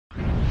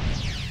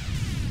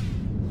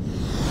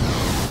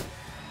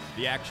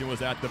The action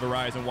was at the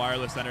Verizon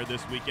Wireless Center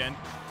this weekend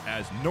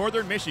as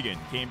Northern Michigan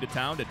came to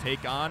town to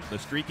take on the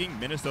streaking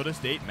Minnesota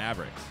State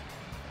Mavericks.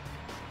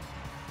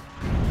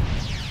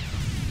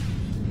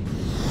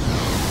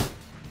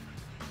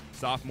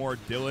 Sophomore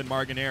Dylan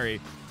Margineri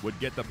would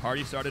get the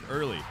party started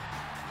early,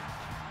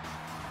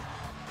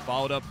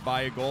 followed up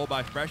by a goal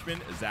by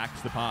freshman Zach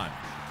Stepan.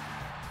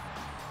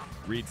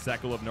 Reed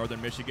Seckel of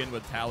Northern Michigan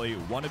would tally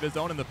one of his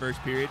own in the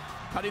first period,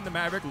 cutting the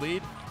Maverick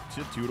lead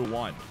to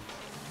 2-1.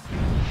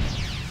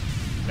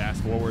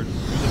 Fast forward to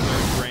the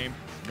third frame,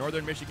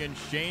 Northern Michigan's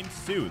Shane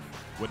Sooth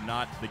would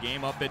knot the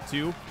game up at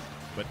 2,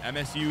 but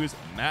MSU's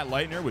Matt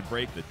Leitner would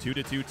break the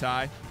 2-2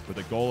 tie with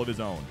a goal of his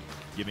own,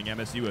 giving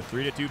MSU a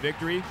 3-2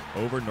 victory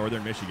over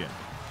Northern Michigan.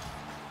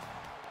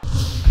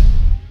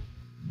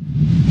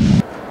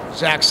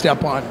 Zach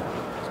Stepan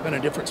has been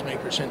a difference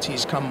maker since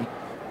he's come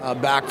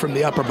back from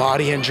the upper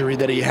body injury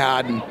that he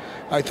had, and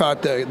I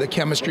thought the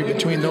chemistry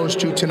between those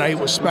two tonight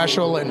was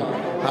special, and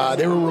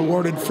they were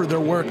rewarded for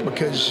their work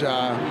because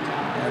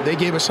they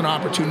gave us an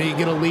opportunity to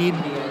get a lead,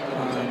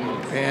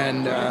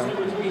 and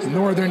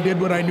Northern did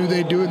what I knew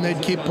they'd do, and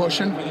they'd keep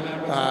pushing.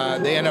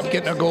 They end up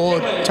getting a goal,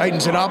 it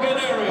tightens it up.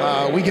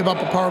 We give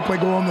up a power play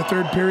goal in the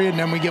third period, and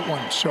then we get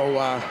one. So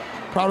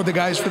proud of the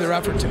guys for their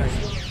effort tonight.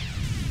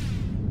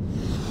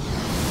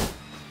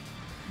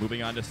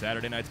 Moving on to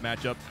Saturday night's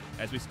matchup,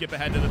 as we skip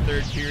ahead to the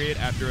third period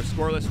after a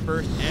scoreless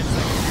first and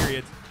second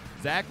periods,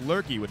 Zach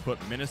Lurkey would put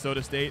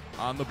Minnesota State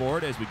on the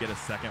board as we get a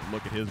second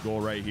look at his goal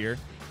right here.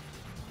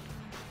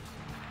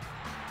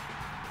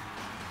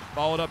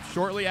 Followed up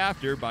shortly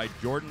after by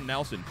Jordan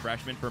Nelson,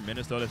 freshman for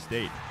Minnesota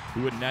State,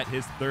 who would net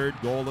his third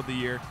goal of the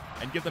year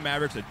and give the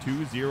Mavericks a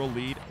 2-0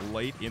 lead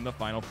late in the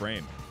final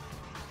frame.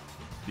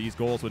 These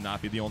goals would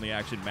not be the only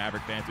action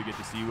Maverick fans would get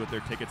to see with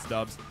their ticket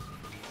stubs,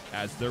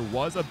 as there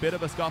was a bit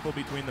of a scuffle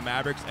between the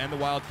Mavericks and the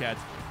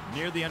Wildcats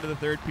near the end of the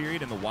third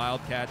period in the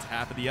Wildcats'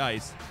 half of the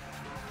ice.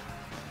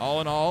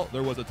 All in all,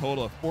 there was a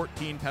total of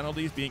 14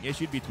 penalties being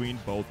issued between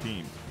both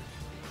teams.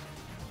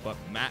 But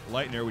Matt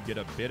Leitner would get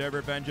a bit of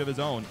revenge of his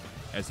own,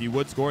 as he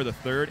would score the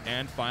third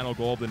and final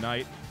goal of the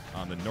night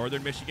on the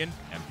Northern Michigan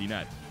empty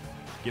net,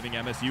 giving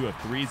MSU a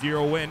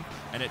 3-0 win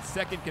and its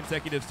second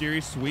consecutive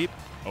series sweep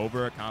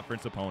over a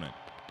conference opponent.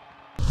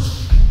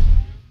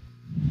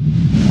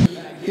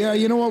 Yeah,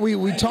 you know what,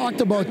 we talked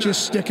about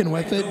just sticking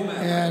with it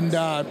and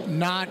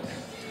not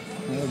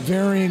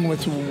varying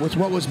with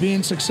what was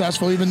being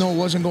successful, even though it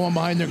wasn't going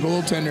behind their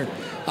goaltender.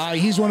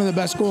 He's one of the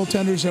best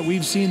goaltenders that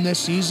we've seen this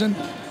season,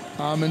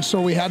 and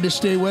so we had to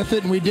stay with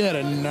it, and we did.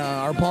 And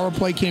our power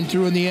play came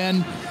through in the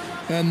end,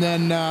 and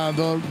then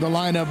the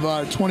line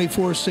of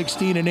 24,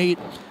 16, and 8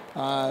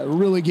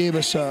 really gave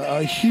us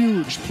a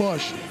huge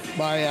push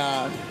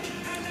by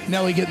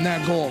Nelly getting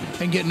that goal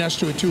and getting us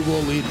to a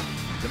 2-goal lead.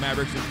 The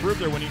Mavericks improved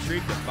their winning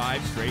streak to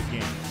 5 straight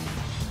games.